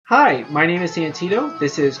Hi, my name is Santito.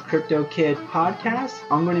 This is Crypto Kid Podcast.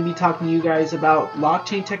 I'm going to be talking to you guys about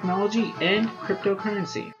blockchain technology and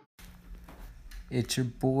cryptocurrency. It's your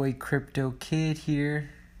boy Crypto Kid here,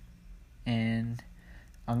 and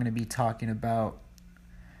I'm going to be talking about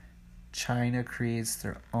China creates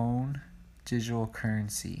their own digital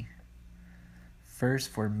currency, first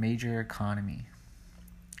for major economy.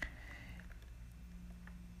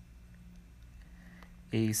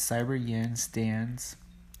 A cyber yuan stands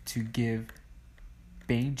to give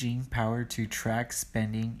Beijing power to track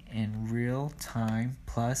spending in real time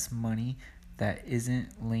plus money that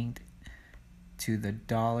isn't linked to the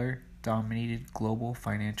dollar-dominated global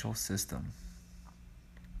financial system.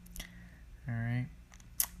 Alright,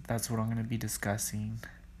 that's what I'm going to be discussing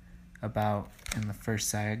about in the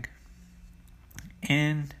first seg.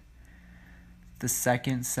 And the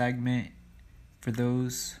second segment, for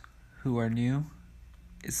those who are new,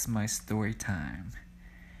 it's my story time.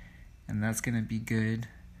 And that's going to be good.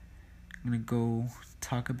 I'm going to go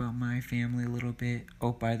talk about my family a little bit.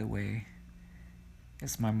 Oh, by the way,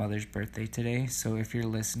 it's my mother's birthday today. So if you're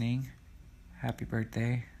listening, happy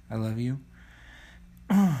birthday. I love you.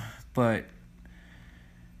 But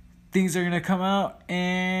things are going to come out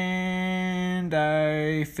and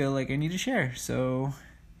I feel like I need to share. So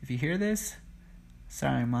if you hear this,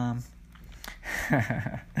 sorry, Mom.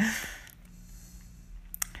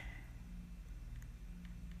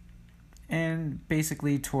 And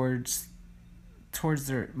basically towards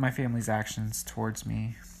my family's actions towards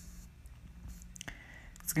me.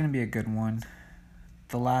 It's going to be a good one.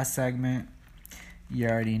 The last segment, you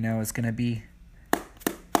already know it's going to be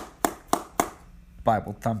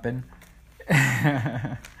Bible thumping.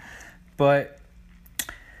 But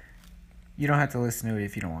you don't have to listen to it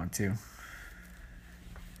if you don't want to.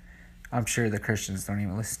 I'm sure the Christians don't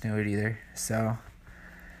even listen to it either. So,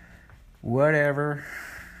 whatever.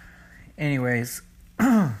 Anyways,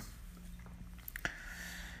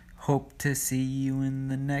 hope to see you in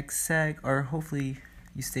the next seg, or hopefully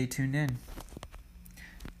you stay tuned in.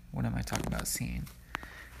 What am I talking about? Seeing,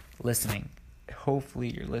 listening.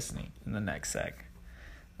 Hopefully you're listening in the next seg.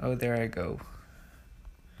 Oh, there I go.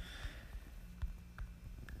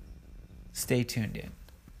 Stay tuned in.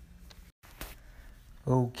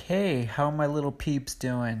 Okay, how are my little peeps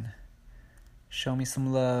doing? Show me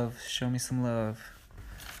some love. Show me some love.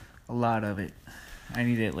 A lot of it. I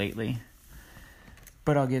need it lately.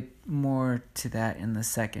 But I'll get more to that in the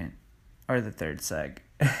second or the third seg.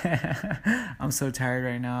 I'm so tired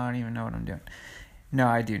right now. I don't even know what I'm doing. No,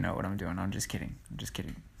 I do know what I'm doing. I'm just kidding.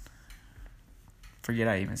 Forget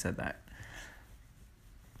I even said that.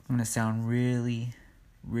 I'm going to sound really,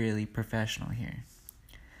 really professional here.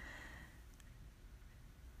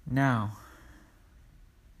 Now,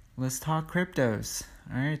 let's talk cryptos.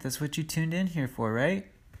 Alright, that's what you tuned in here for, right?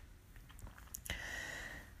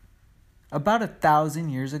 About 1,000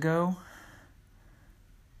 years ago,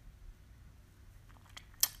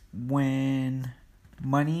 when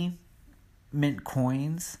money meant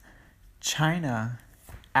coins, China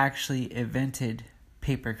actually invented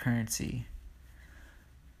paper currency.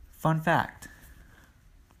 Fun fact.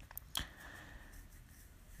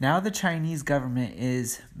 Now the Chinese government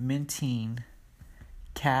is minting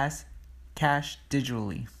cash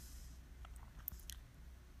digitally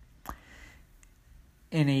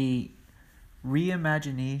in a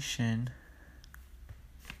reimagination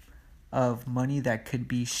of money that could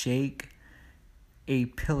be a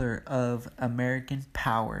pillar of American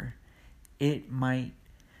power. It might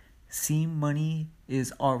seem money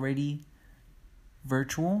is already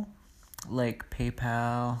virtual, like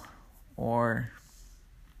PayPal or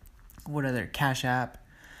what other Cash App.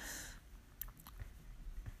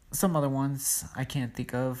 Some other ones I can't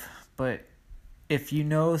think of, but if you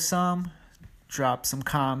know some, drop some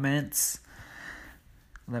comments.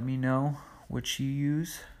 Let me know what you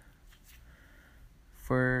use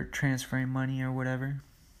for transferring money or whatever.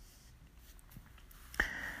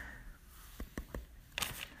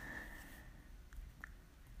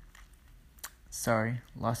 Sorry,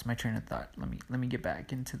 lost my train of thought. Let me get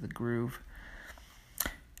back into the groove.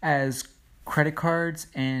 As credit cards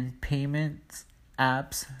and payment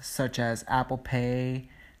apps such as Apple Pay,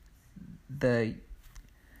 in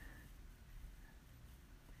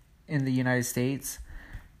the United States,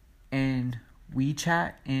 and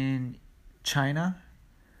WeChat in China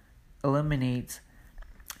eliminates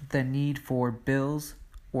the need for bills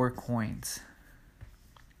or coins.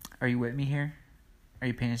 Are you with me here? Are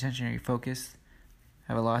you paying attention? Are you focused?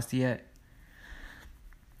 Have I lost you yet?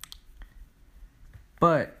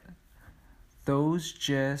 But those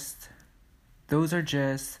are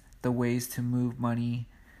just the ways to move money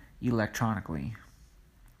electronically.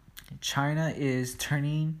 China is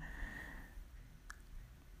turning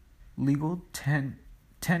legal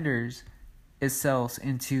tenders itself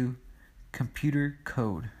into computer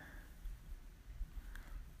code.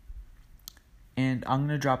 And I'm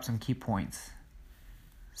gonna drop some key points.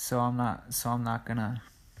 So I'm not gonna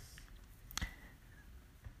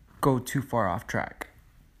go too far off track.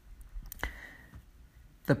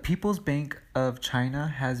 The People's Bank of China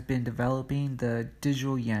has been developing the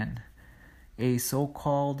Digital Yuan, a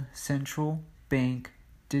so-called central bank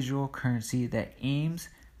digital currency that aims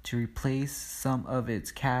to replace some of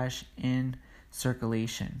its cash in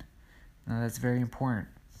circulation. Now that's very important.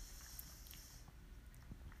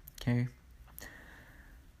 Okay.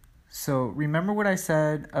 So remember what I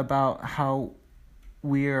said about how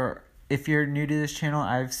if you're new to this channel,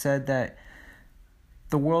 I've said that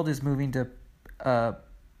the world is moving to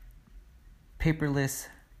paperless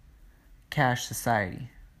cash society.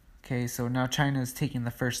 Okay, so now China is taking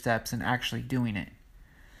the first steps and actually doing it.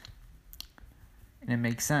 And it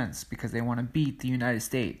makes sense because they want to beat the United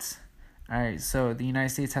States. Alright, so the United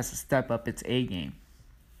States has to step up its A game.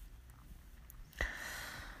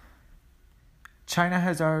 China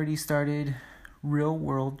has already started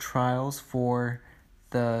real-world trials for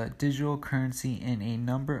the digital currency in a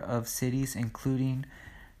number of cities, including,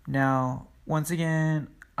 now, once again,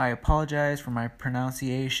 I apologize for my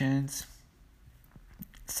pronunciations,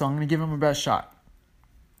 so I'm going to give them a best shot.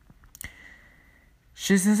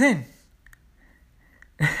 Shizhen,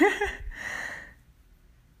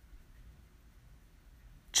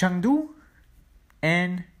 Chengdu,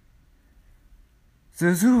 and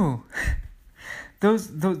Zhuzhou.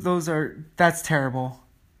 That's terrible.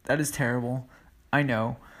 That is terrible. I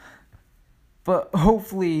know. But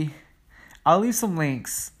hopefully, I'll leave some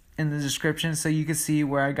links in the description so you can see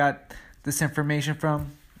where I got this information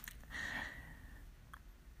from.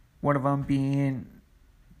 One of them being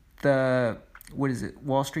the,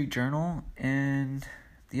 Wall Street Journal, and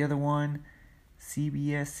the other one,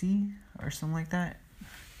 CBSC or something like that.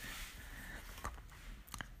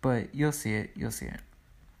 But you'll see it.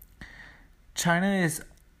 China is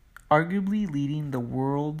arguably leading the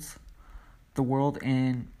world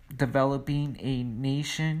in developing a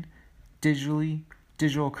nation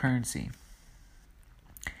digital currency.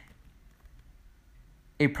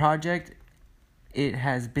 A project it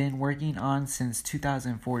has been working on since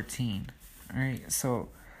 2014. All right, so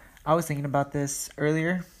I was thinking about this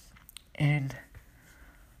earlier, and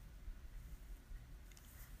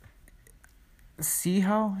see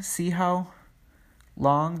how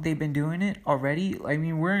long they've been doing it already. I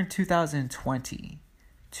mean, we're in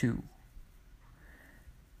 2022,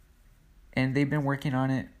 and they've been working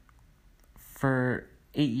on it for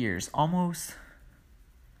 8 years, almost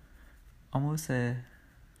a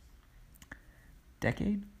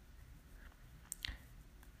decade.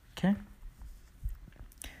 Okay,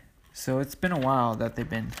 so it's been a while that they've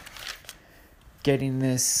been getting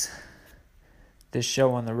this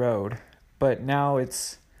show on the road, but now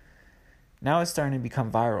it's starting to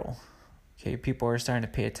become viral. Okay, people are starting to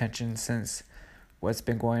pay attention since what's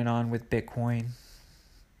been going on with Bitcoin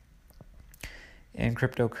and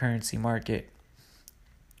cryptocurrency market.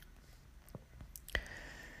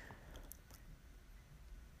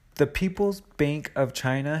 The People's Bank of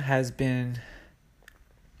China has been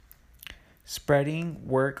spreading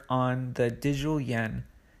work on the Digital Yuan,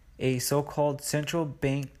 a so-called central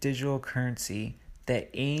bank digital currency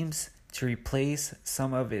that aims to replace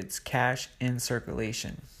some of its cash in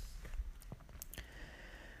circulation.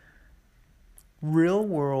 Real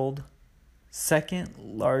world, second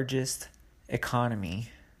largest economy.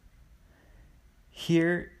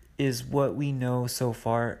 Here is what we know so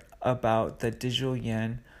far about the Digital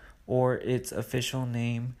Yuan, or its official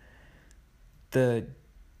name, the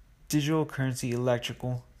digital currency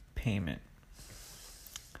electrical payment.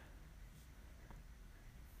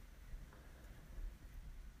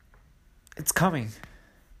 It's coming.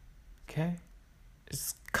 Okay?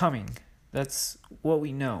 It's coming. That's what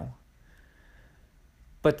we know.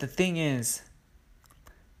 But the thing is,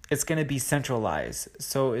 it's going to be centralized.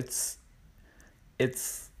 So it's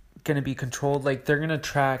going to be controlled. Like, they're going to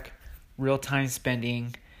track real-time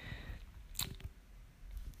spending.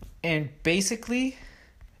 And basically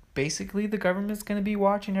the government's going to be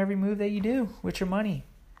watching every move that you do with your money.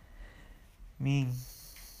 I mean,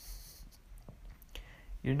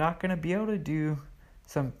 you're not going to be able to do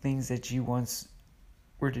some things that you once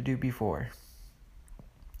were to do before.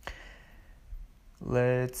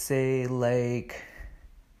 Let's say, like,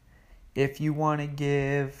 if you want to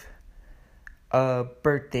give a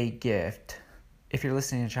birthday gift, if you're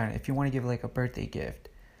listening in China, if you want to give like a birthday gift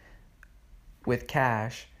with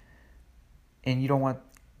cash, and you don't want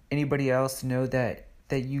anybody else to know that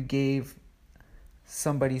you gave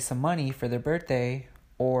somebody some money for their birthday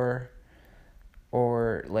or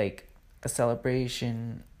like a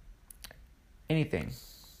celebration, anything,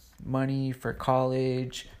 money for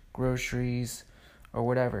college, groceries, or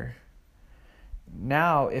whatever.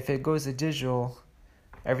 Now, if it goes to digital,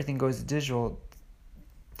 everything goes to digital,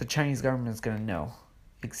 the Chinese government is going to know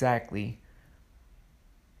exactly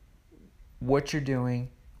what you're doing,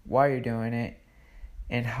 why you're doing it,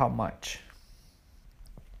 and how much.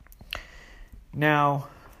 Now,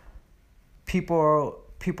 people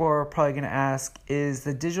are probably going to ask, is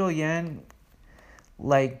the digital yuan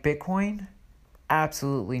like Bitcoin?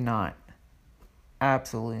 Absolutely not.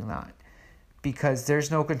 Absolutely not. Because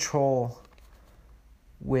there's no control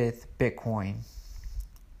with Bitcoin,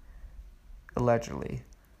 allegedly.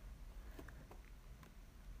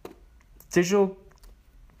 Digital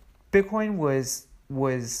Bitcoin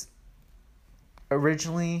was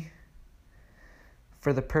originally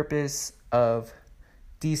for the purpose of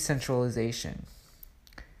decentralization,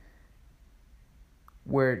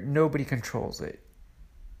 where nobody controls it.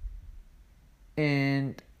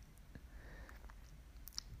 And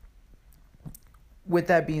with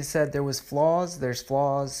that being said, there's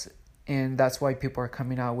flaws, and that's why people are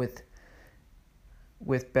coming out with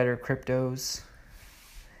better cryptos.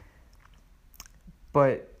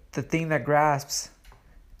 But the thing that grasps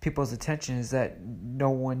people's attention is that no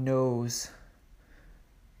one knows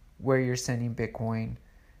where you're sending Bitcoin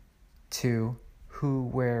to, who,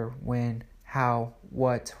 where, when, how,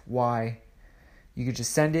 what, why. You could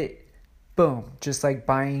just send it, boom, just like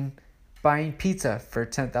buying pizza for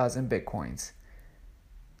 10,000 Bitcoins.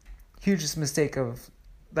 Hugest mistake of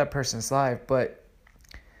that person's life, but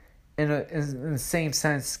in the same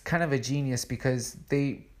sense, kind of a genius, because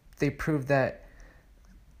they prove that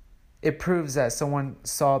it proves that someone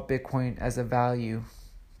saw Bitcoin as a value,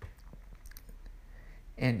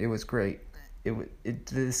 and it was great.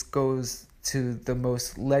 This goes to the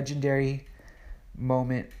most legendary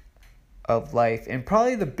moment of life, and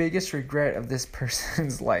probably the biggest regret of this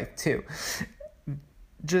person's life too.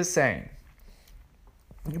 Just saying.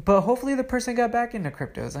 But hopefully the person got back into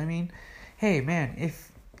cryptos. I mean, hey man,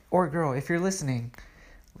 if you're listening,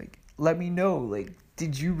 like, let me know. Like,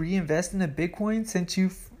 did you reinvest in a Bitcoin since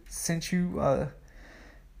you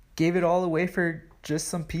gave it all away for just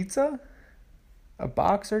some pizza, a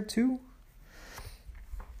box or two?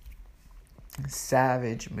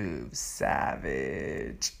 Savage move,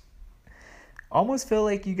 savage. Almost feel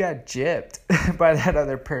like you got gypped by that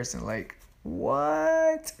other person. Like,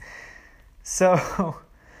 what?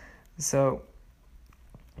 So,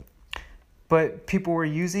 but people were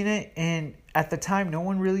using it, and at the time, no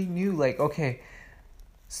one really knew, like, okay,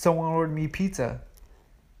 someone ordered me pizza,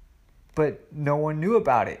 but no one knew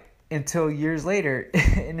about it until years later,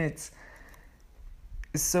 and it's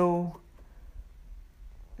so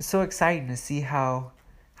exciting to see how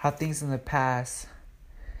things in the past,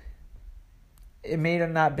 it may have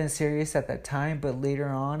not been serious at that time, but later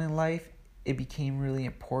on in life, it became really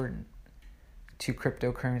important to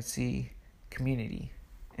cryptocurrency community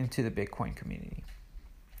and to the Bitcoin community.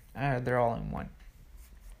 They're all in one.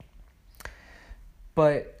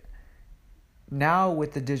 But now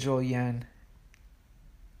with the digital yen,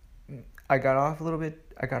 I got off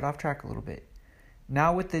track a little bit.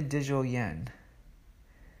 Now with the digital yen,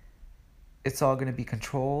 it's all going to be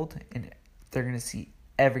controlled, and they're going to see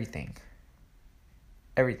everything.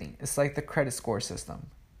 Everything. It's like the credit score system.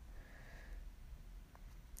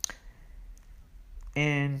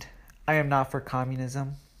 And I am not for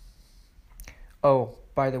communism. Oh,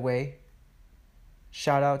 by the way,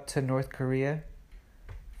 shout out to North Korea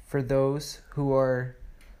for those who are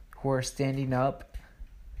standing up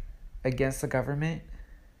against the government.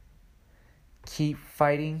 Keep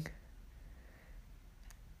fighting.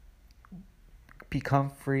 Become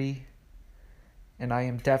free. And I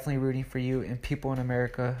am definitely rooting for you, and people in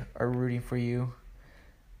America are rooting for you.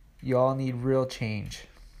 You all need real change.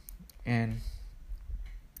 And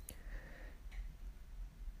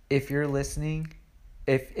if you're listening,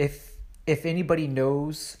 if anybody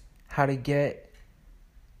knows how to get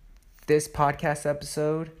this podcast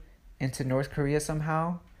episode into North Korea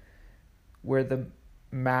somehow, where the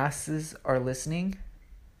masses are listening,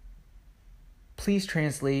 please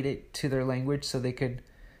translate it to their language so they could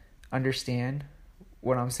understand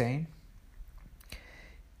what I'm saying.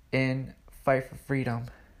 And fight for freedom.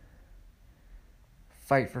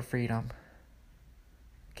 Fight for freedom.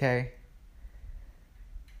 Okay?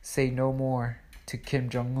 Say no more to Kim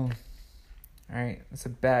Jong-un. Alright? It's a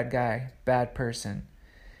bad guy. Bad person.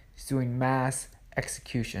 He's doing mass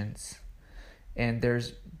executions. And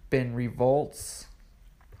there's been revolts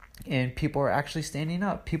And people are actually standing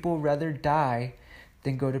up. People would rather die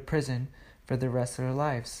than go to prison for the rest of their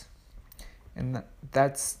lives. And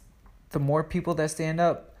that's the more people that stand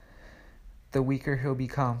up, the weaker he'll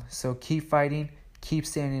become. So keep fighting, keep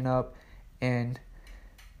standing up, and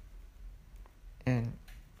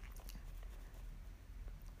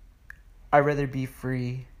I'd rather be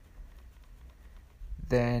free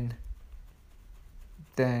than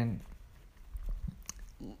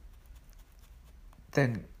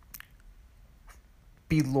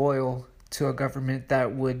be loyal to a government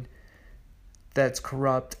that's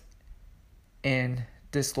corrupt and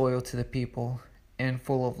disloyal to the people and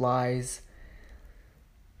full of lies.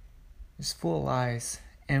 It's full of lies.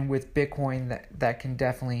 And with Bitcoin, that can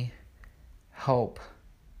definitely help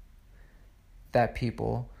that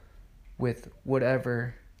people with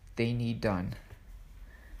whatever they need done.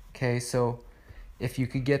 Okay, so if you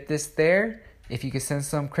could get this there, if you could send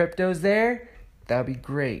some cryptos there, that would be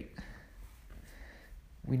great.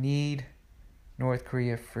 We need North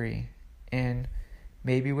Korea free. And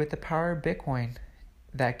maybe with the power of Bitcoin,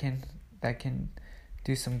 that can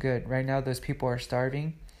do some good. Right now, those people are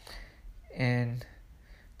starving, and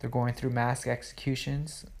they're going through mass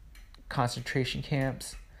executions, concentration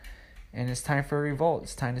camps, and it's time for a revolt.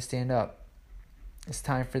 It's time to stand up. It's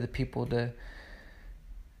time for the people to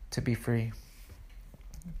be free.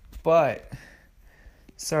 But,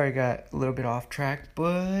 sorry I got a little bit off track,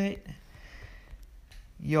 but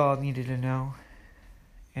y'all needed to know,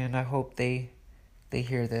 and I hope they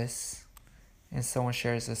hear this and someone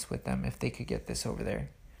shares this with them if they could get this over there.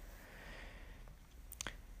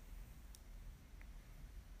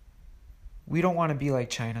 We don't want to be like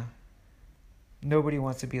China. Nobody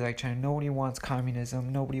wants to be like China. Nobody wants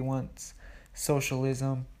communism. Nobody wants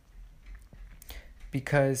socialism,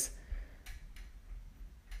 because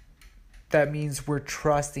that means we're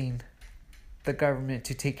trusting the government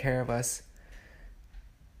to take care of us.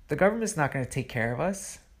 The government's not going to take care of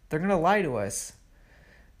us. They're going to lie to us.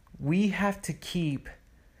 We have to keep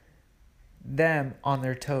them on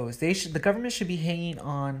their toes. The government should be hanging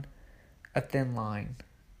on a thin line.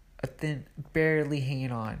 Barely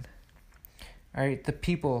hanging on. All right, the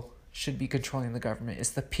people should be controlling the government.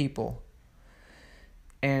 It's the people.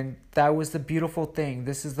 And that was the beautiful thing.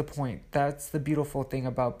 This is the point. That's the beautiful thing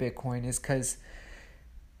about Bitcoin, is because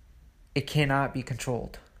it cannot be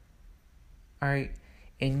controlled. All right,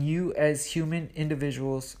 and you as human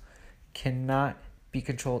individuals cannot be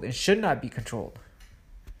controlled and should not be controlled.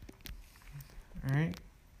 All right.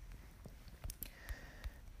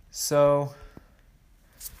 So,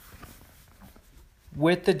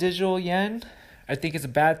 with the digital yen, I think it's a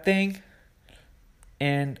bad thing.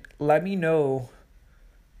 And let me know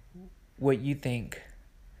what you think.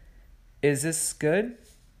 Is this good?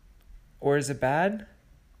 Or is it bad?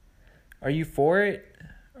 Are you for it?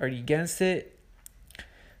 Are you against it?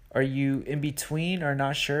 Are you in between or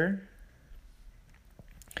not sure?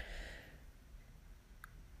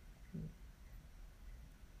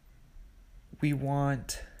 We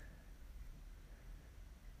want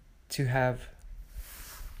to have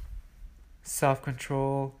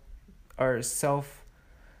self-control or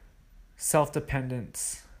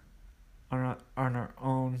self-dependence on our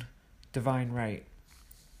own divine right.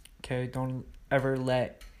 Okay, don't ever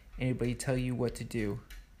let anybody tell you what to do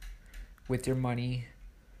with your money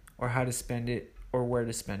or how to spend it or where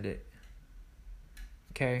to spend it.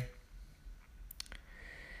 Okay?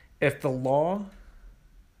 If the law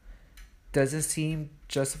doesn't seem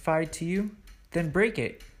justified to you, then break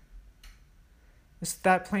it. It's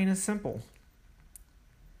that plain and simple.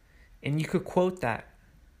 And you could quote that.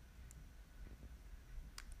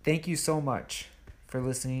 Thank you so much for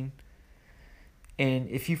listening. And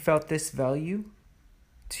if you felt this value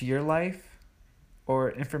to your life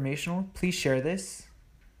or informational, please share this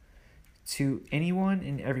to anyone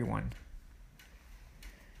and everyone.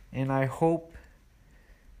 And I hope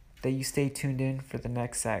that you stay tuned in for the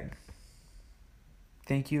next seg.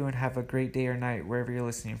 Thank you and have a great day or night wherever you're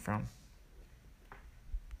listening from.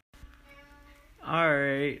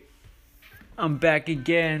 Alright, I'm back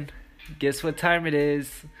again. Guess what time it is?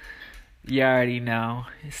 You already know.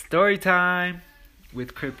 It's story time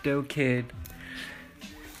with Crypto Kid.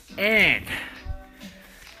 And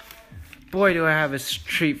boy, do I have a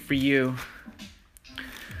treat for you.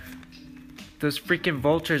 Those freaking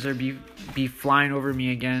vultures are be flying over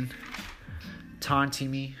me again,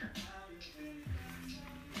 taunting me.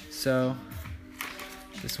 So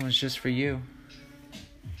this one's just for you,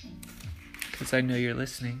 because I know you're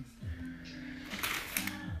listening.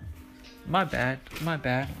 My bad. I'm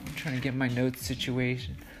trying to get my notes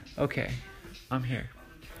situation. Okay, I'm here.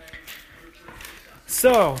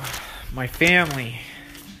 So, my family.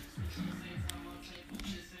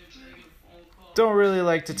 don't really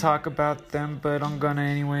like to talk about them, but I'm gonna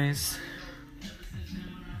anyways.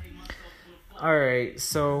 Alright,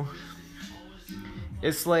 so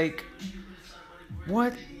it's like,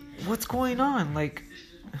 what's going on? Like,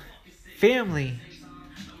 family,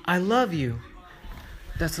 I love you.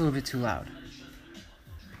 That's a little bit too loud.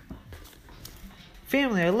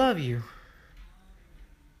 Family, I love you.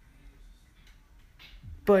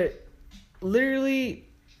 But literally,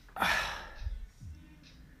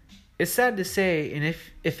 it's sad to say, and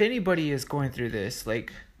if anybody is going through this,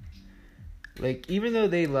 like even though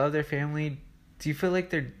they love their family, do you feel like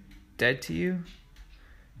they're dead to you?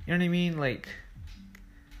 You know what I mean? Like,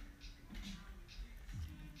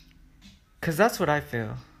 because that's what I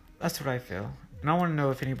feel. And I want to know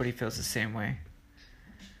if anybody feels the same way.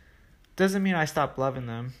 Doesn't mean I stop loving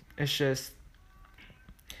them. It's just,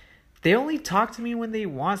 they only talk to me when they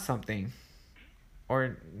want something.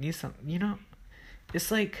 Or need something, you know? It's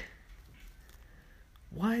like,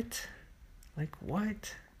 what? Like,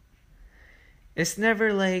 what? It's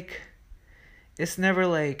never like,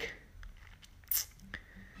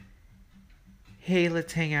 hey,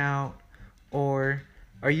 let's hang out. Or,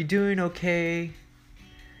 are you doing okay?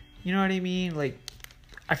 You know what I mean? Like,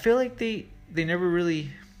 I feel like they never really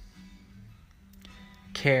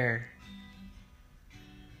care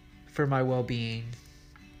for my well-being.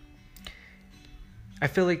 I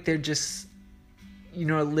feel like they're just,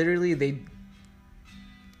 literally they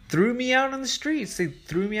threw me out on the streets.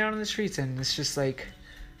 And it's just like,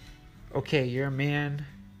 okay, you're a man.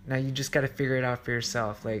 Now you just got to figure it out for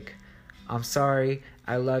yourself. Like, I'm sorry,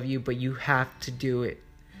 I love you, but you have to do it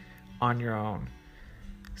on your own.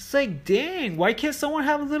 It's like, dang, why can't someone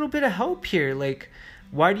have a little bit of help here? Like,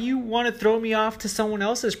 why do you want to throw me off to someone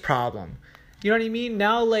else's problem? You know what I mean?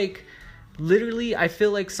 Now, like, literally, I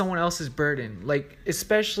feel like someone else's burden. Like,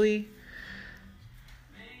 especially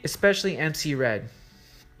MC Red.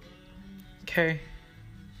 Okay?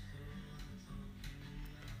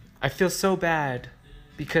 I feel so bad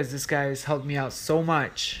because this guy has helped me out so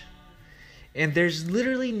much. And there's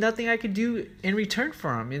literally nothing I could do in return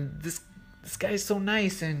for him. And this guy is so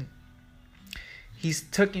nice, and he's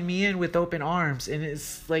taking me in with open arms. And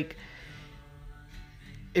it's like,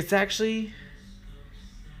 it's actually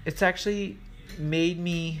made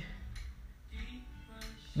me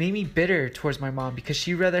bitter towards my mom, because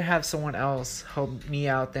she'd rather have someone else help me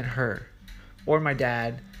out than her, or my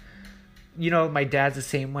dad. My dad's the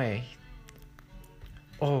same way.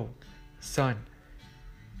 Oh, son,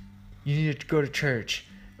 you need to go to church,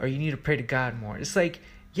 or you need to pray to God more. It's like,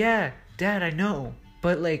 yeah, Dad, I know,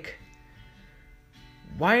 but like,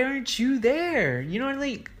 why aren't you there?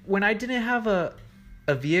 Like, when I didn't have a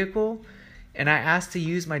vehicle and I asked to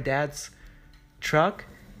use my dad's truck,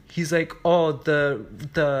 he's like, oh,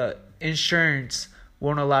 the insurance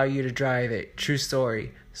won't allow you to drive it. True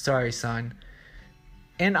story. Sorry, son.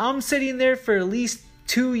 And I'm sitting there for at least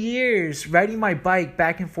 2 years riding my bike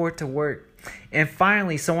back and forth to work. And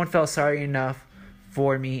finally, someone felt sorry enough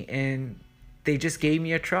for me, and they just gave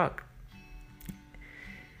me a truck.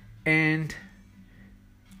 And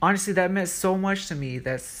honestly, that meant so much to me.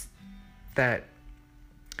 That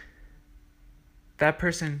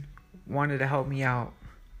person wanted to help me out.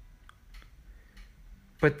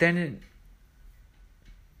 But then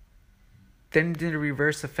it did a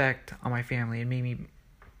reverse effect on my family. It made me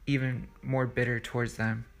even more bitter towards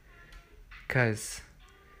them, because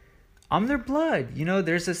I'm their blood.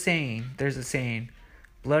 There's a saying,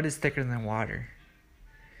 blood is thicker than water.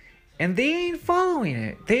 And they ain't following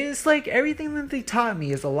it. It's like everything that they taught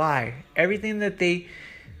me is a lie. Everything that they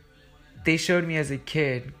showed me as a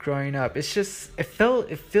kid growing up, it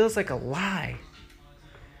feels like a lie.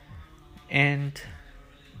 And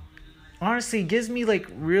honestly, it gives me like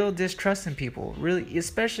real distrust in people, really,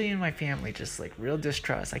 especially in my family. Just like real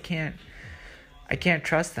distrust. I can't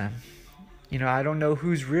trust them. I don't know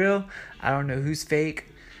who's real. I don't know who's fake.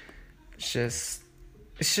 It's just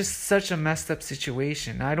such a messed up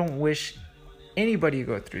situation. I don't wish anybody to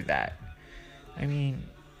go through that. I mean,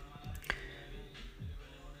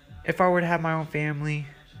 if I were to have my own family,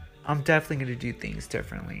 I'm definitely going to do things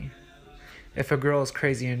differently. If a girl is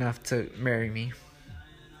crazy enough to marry me.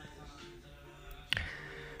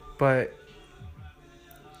 But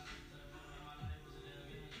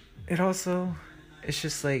it's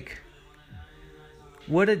just like,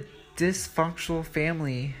 what a dysfunctional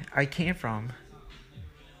family I came from.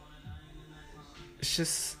 It's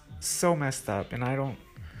just so messed up, and I don't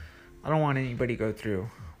want anybody to go through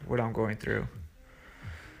what I'm going through.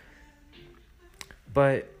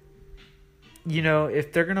 But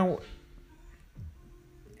if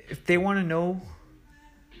they want to know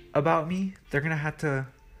about me, they're gonna have to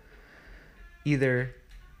either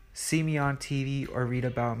see me on TV or read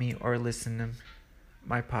about me or listen to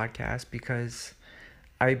my podcast, because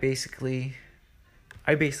I basically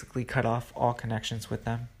cut off all connections with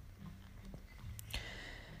them.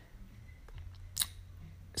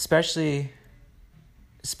 Especially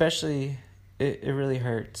it really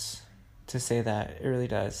hurts to say that. It really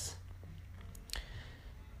does.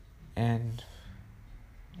 And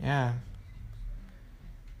yeah,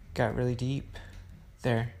 got really deep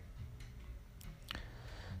there.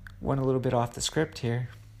 Went a little bit off the script here.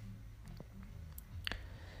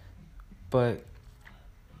 But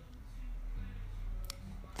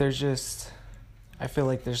I feel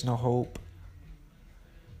like there's no hope.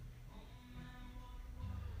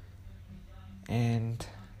 And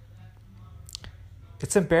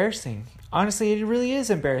it's embarrassing. Honestly, it really is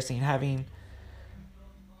embarrassing having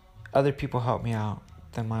other people help me out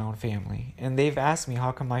than my own family. And they've asked me,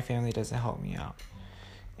 how come my family doesn't help me out?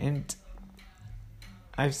 And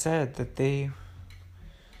I've said that they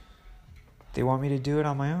want me to do it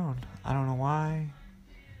on my own. I don't know why,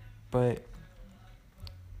 but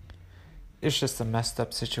it's just a messed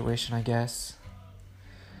up situation, I guess.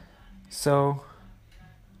 So,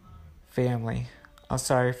 family, I'm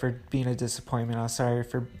sorry for being a disappointment. I'm sorry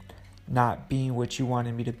for not being what you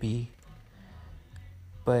wanted me to be.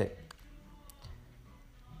 But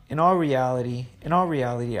in all reality,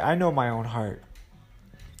 I know my own heart.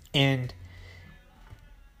 And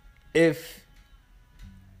if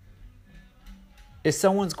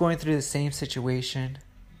someone's going through the same situation,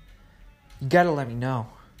 you gotta let me know.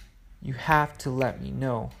 You have to let me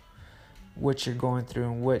know what you're going through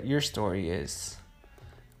and what your story is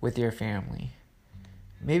with your family.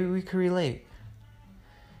 Maybe we could relate.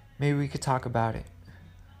 Maybe we could talk about it.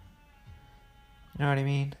 You know what I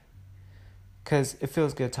mean? Because it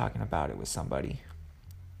feels good talking about it with somebody.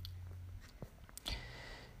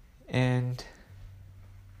 And it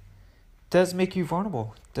does make you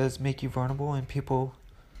vulnerable. And people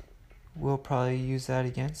will probably use that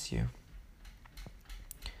against you.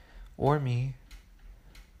 Or me.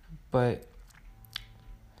 But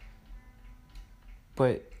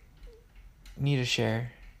need to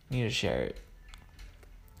share it.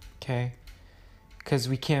 Okay? Because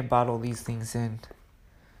we can't bottle these things in.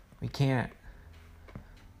 We can't.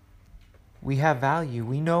 We have value.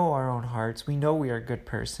 We know our own hearts. We know we are a good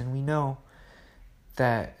person. We know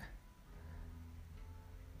that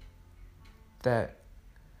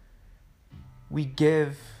we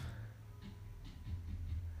give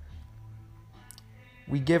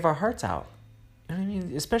our hearts out. You know what I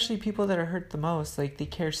mean? Especially people that are hurt the most. Like, they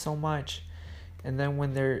care so much. And then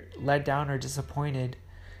when they're let down or disappointed,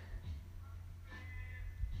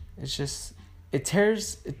 it's just, it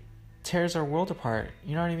tears our world apart.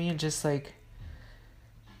 You know what I mean? Just like,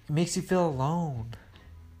 it makes you feel alone.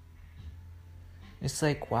 It's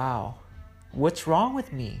like, wow, what's wrong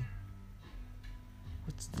with me?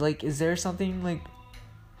 Is there something, like,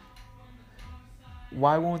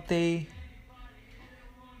 why don't they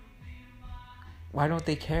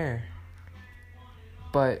care?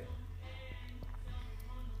 But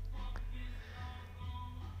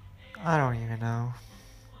I don't even know.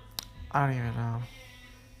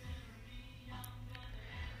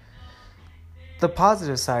 The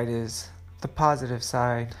positive side.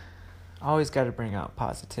 I always got to bring out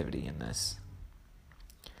positivity in this.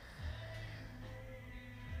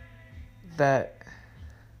 That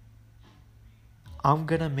I'm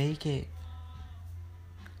going to make it.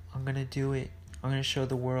 I'm going to do it. I'm going to show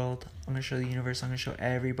the world. I'm going to show the universe. I'm going to show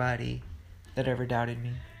everybody that ever doubted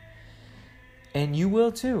me. And you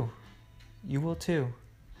will too.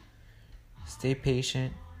 Stay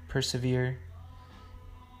patient. Persevere.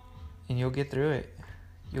 And you'll get through it.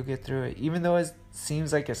 Even though it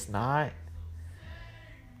seems like it's not,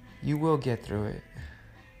 you will get through it.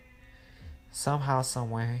 Somehow, some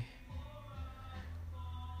way.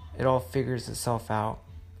 It all figures itself out.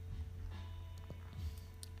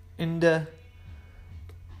 And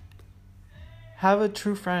have a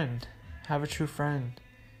true friend.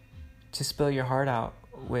 To spill your heart out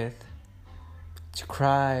with. To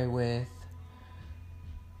cry with.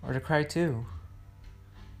 Or to cry to.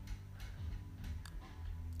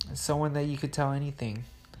 Someone that you could tell anything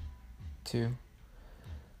to.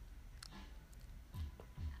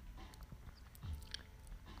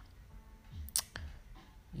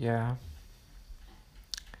 Yeah.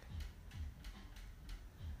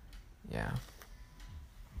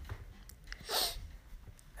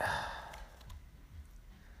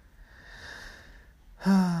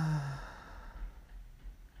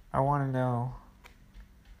 I want to know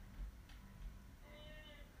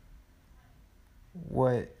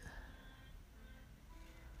what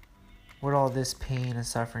what all this pain and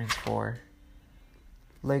suffering's for.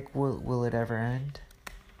 Like, will it ever end?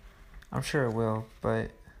 I'm sure it will,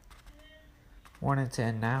 but I want it to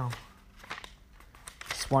end now.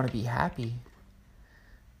 Just want to be happy.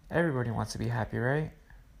 Everybody wants to be happy, right?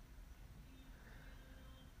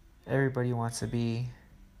 Everybody wants to be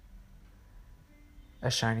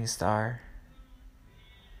a shining star.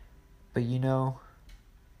 But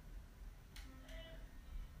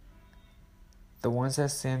the ones that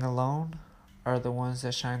stand alone are the ones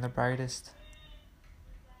that shine the brightest.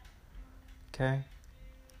 Okay?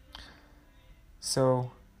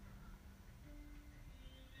 So,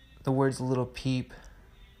 the words little peep.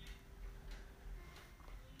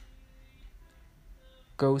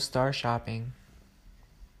 Go star shopping.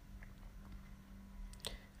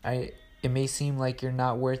 It may seem like you're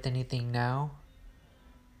not worth anything now,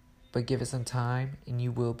 but give it some time and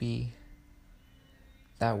you will be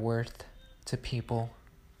that worth to people.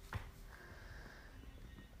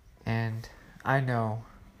 And I know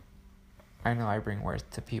I bring worth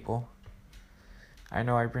to people. I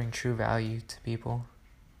know I bring true value to people.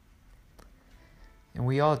 And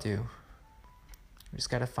we all do. We just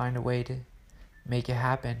gotta find a way to make it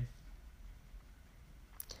happen.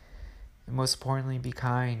 And most importantly, be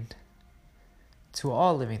kind to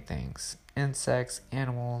all living things, insects,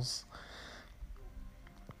 animals.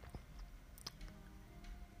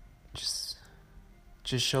 Just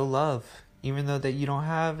show love, even though that you don't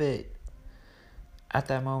have it at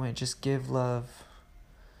that moment. Just give love,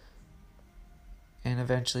 and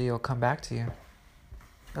eventually it'll come back to you.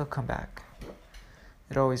 It'll come back.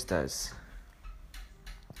 It always does.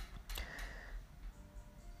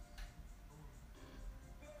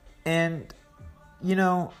 And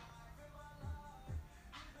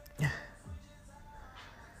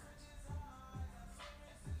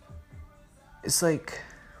it's like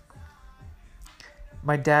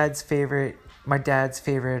my dad's favorite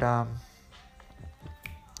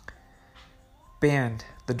band,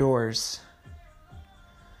 The Doors.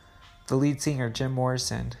 The lead singer, Jim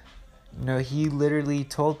Morrison. He literally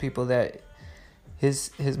told people that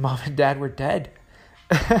his mom and dad were dead.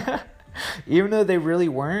 Even though they really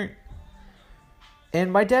weren't.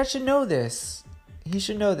 And my dad should know this. He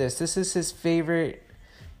should know this. This is his favorite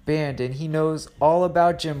band, and he knows all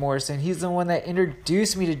about Jim Morrison. He's the one that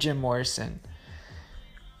introduced me to Jim Morrison.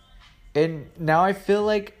 And now I feel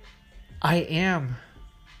like I am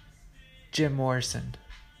Jim Morrison.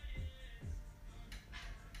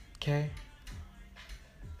 Okay?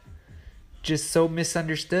 Just so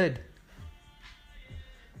misunderstood.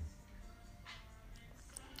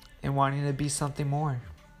 And wanting to be something more.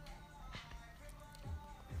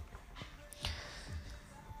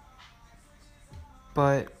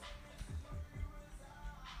 But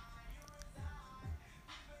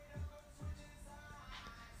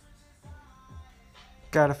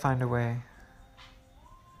gotta find a way.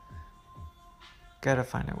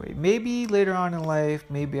 Maybe later on in life,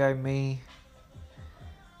 maybe I may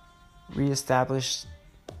reestablish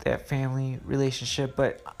that family relationship,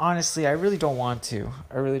 but honestly, I really don't want to.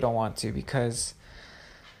 Because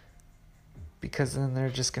then they're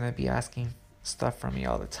just gonna be asking stuff from me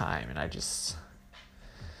all the time, and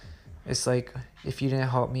it's like, if you didn't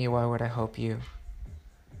help me, why would I help you?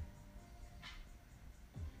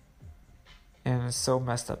 And it's so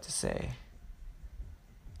messed up to say,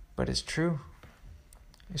 but it's true.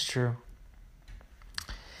 It's true.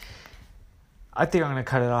 I think I'm going to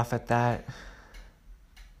cut it off at that.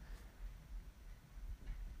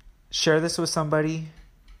 Share this with somebody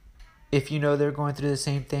if you know they're going through the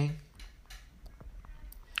same thing.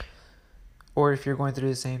 Or if you're going through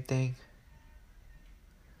the same thing.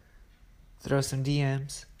 Throw some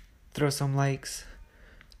DMs. Throw some likes.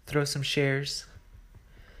 Throw some shares.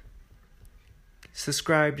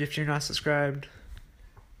 Subscribe if you're not subscribed.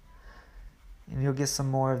 And you'll get some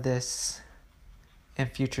more of this in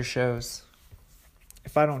future shows.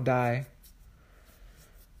 If I don't die.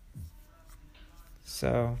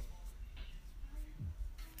 So,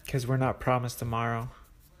 because we're not promised tomorrow.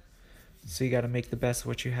 So you got to make the best of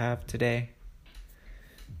what you have today.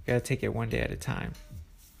 You got to take it one day at a time.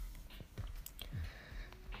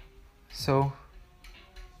 So,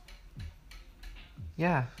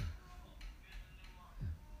 yeah.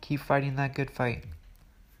 Keep fighting that good fight.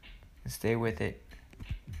 And stay with it.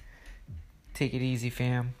 Take it easy,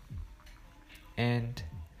 fam. And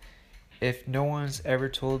if no one's ever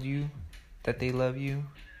told you that they love you,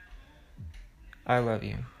 I love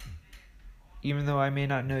you. Even though I may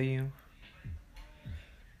not know you,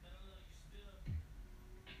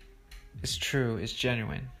 it's true, it's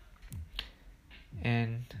genuine.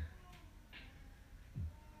 And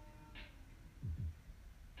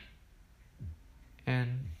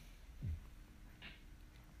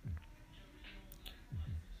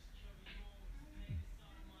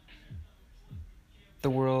The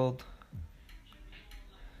world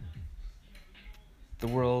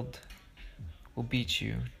will beat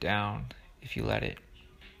you down if you let it.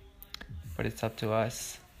 But it's up to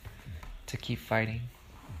us to keep fighting.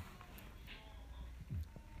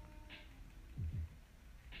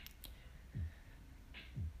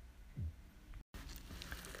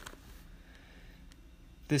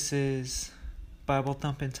 This is Bible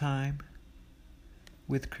Thumping Time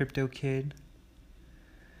with Crypto Kid.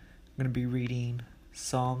 I'm going to be reading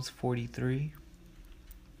Psalms 43.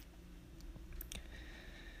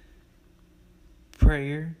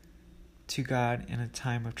 Prayer to God in a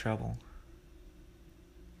time of trouble.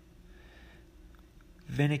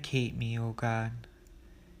 Vindicate me, O God,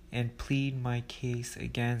 and plead my case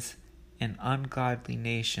against an ungodly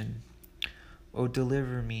nation. O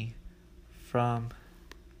deliver me from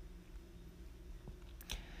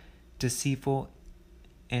deceitful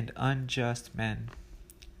and unjust men.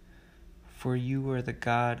 For you are the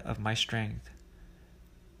God of my strength.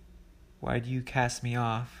 Why do you cast me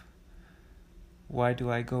off? Why do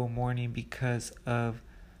I go mourning because of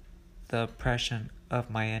the oppression of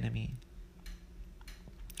my enemy?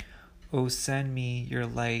 O send me your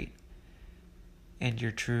light and your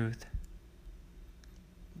truth.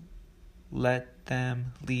 Let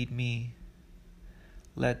them lead me.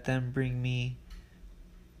 Let them bring me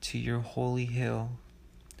to your holy hill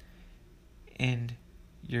and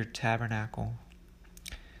your tabernacle.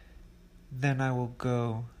 Then I will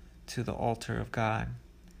go to the altar of God,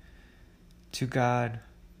 to God,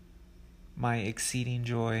 my exceeding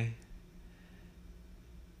joy,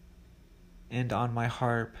 and on my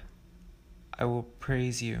harp I will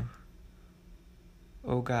praise you,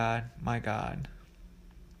 O God, my God.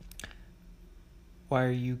 Why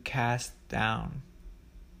are you cast down,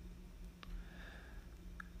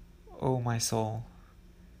 O my soul?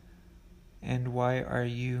 And why are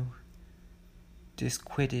you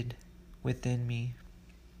disquieted within me?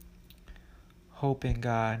 Hope in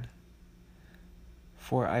God,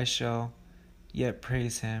 for I shall yet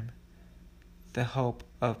praise him, the help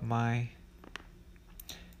of my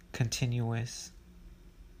continuous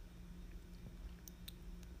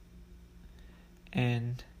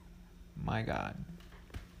and my God.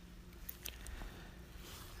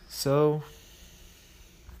 So,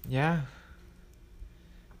 yeah,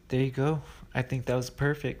 there you go. I think that was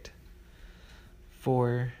perfect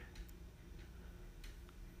for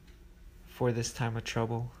this time of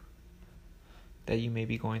trouble that you may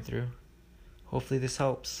be going through. Hopefully this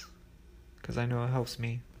helps, because I know it helps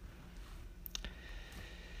me.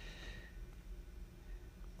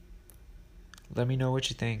 Let me know what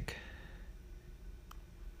you think.